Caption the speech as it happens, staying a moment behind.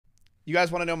You guys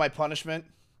want to know my punishment?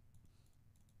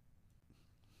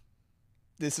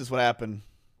 This is what happened.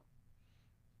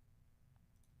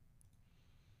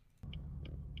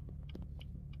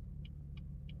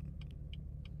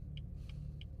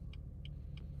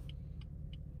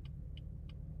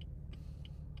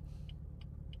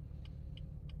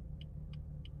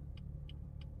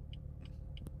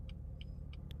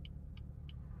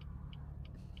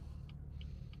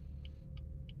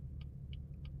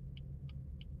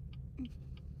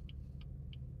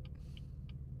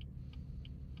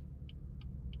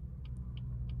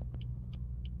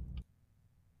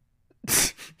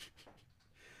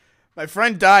 My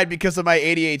friend died because of my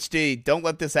ADHD. Don't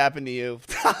let this happen to you.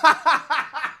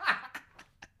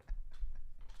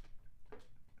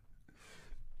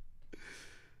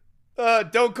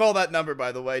 Don't call that number,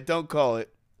 by the way. Don't call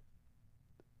it.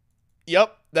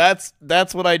 Yep, that's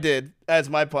what I did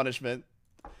as my punishment.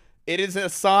 It is a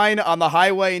sign on the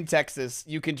highway in Texas.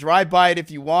 You can drive by it if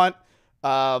you want.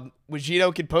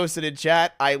 Wajito can post it in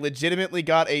chat. I legitimately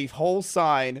got a whole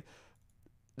sign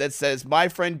that says, my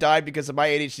friend died because of my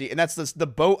ADHD. And that's the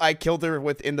boat I killed her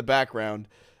with in the background.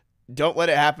 Don't let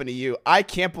it happen to you. I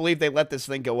can't believe they let this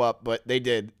thing go up, but they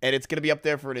did. And it's going to be up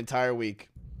there for an entire week.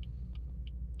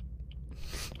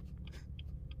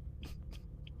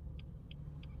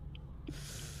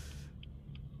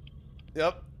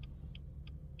 Yep.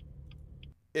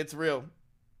 It's real.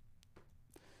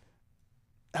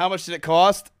 How much did it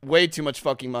cost? Way too much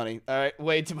fucking money. All right,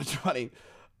 way too much money.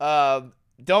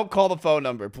 Don't call the phone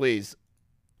number, please.